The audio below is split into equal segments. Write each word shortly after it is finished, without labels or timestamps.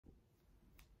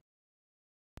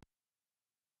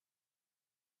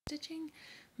Stitching.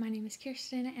 My name is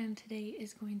Kirsten and today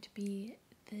is going to be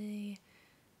the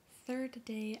third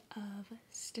day of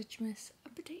Stitchmas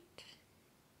update.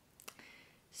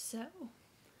 So,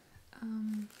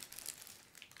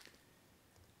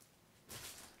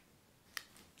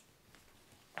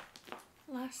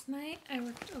 last night I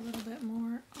worked a little bit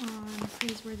more on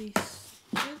Praiseworthy.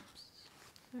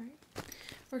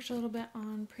 Worked a little bit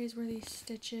on Praiseworthy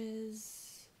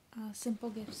Stitches, Simple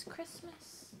Gifts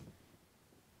Christmas,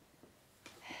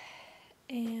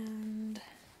 and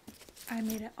I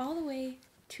made it all the way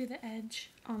to the edge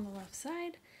on the left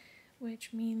side,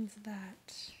 which means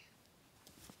that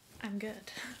I'm good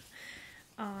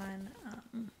on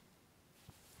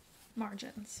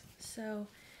margins. So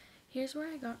here's where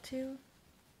I got to.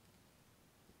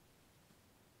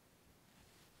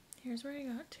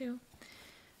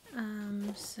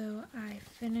 So I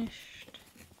finished,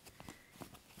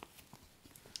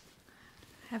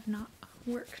 have not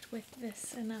worked with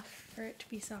this enough for it to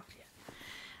be soft yet.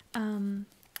 I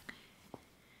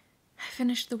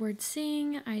finished the word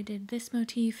sing, I did this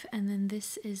motif, and then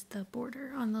this is the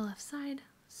border on the left side.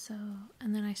 So,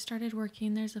 and then I started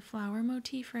working, there's a flower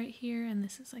motif right here, and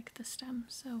this is like the stem,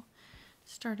 so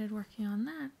started working on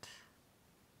that.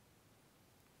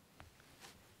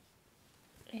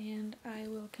 And I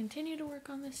will continue to work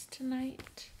on this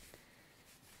tonight.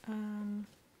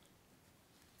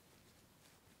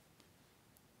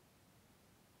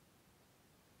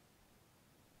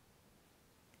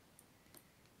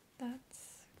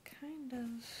 That's kind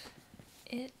of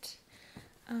it.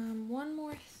 One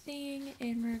more thing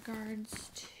in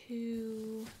regards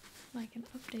to like an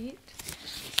update,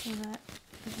 so that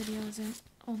the video isn't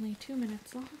only 2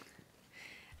 minutes long.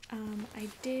 I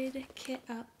did kit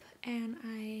up and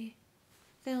I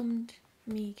filmed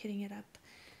me kitting it up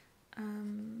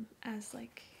as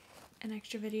like an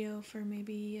extra video for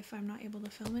maybe if I'm not able to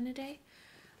film in a day.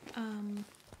 I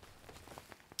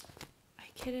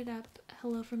kitted up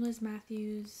Hello from Liz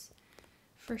Matthews,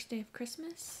 First Day of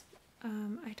Christmas.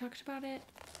 I talked about it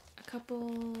a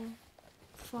couple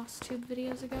floss tube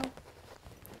videos ago,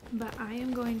 but I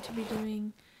am going to be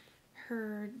doing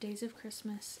her Days of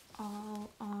Christmas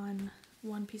all on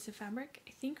one piece of fabric.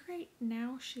 I think right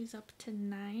now she's up to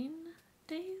 9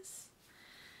 days.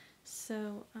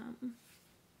 So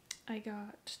I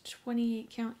got 28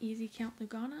 count easy count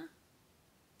Lugana,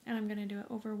 and I'm gonna do it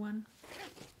over one.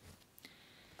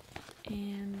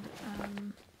 And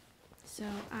so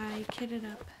I kitted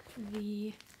up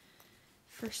the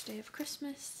First Day of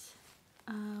Christmas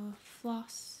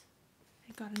floss.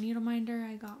 I got a needle minder,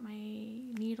 I got my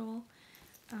needle,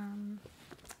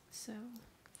 so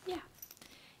yeah.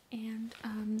 And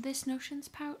this Notions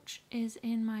pouch is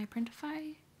in my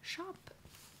Printify shop,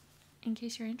 in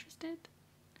case you're interested.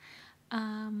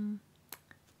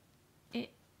 It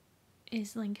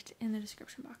is linked in the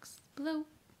description box below.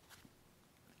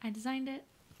 I designed it,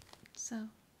 so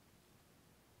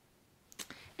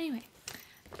anyway,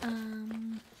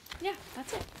 yeah,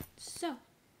 that's it. So,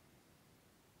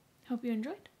 hope you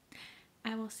enjoyed.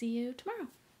 I will see you tomorrow.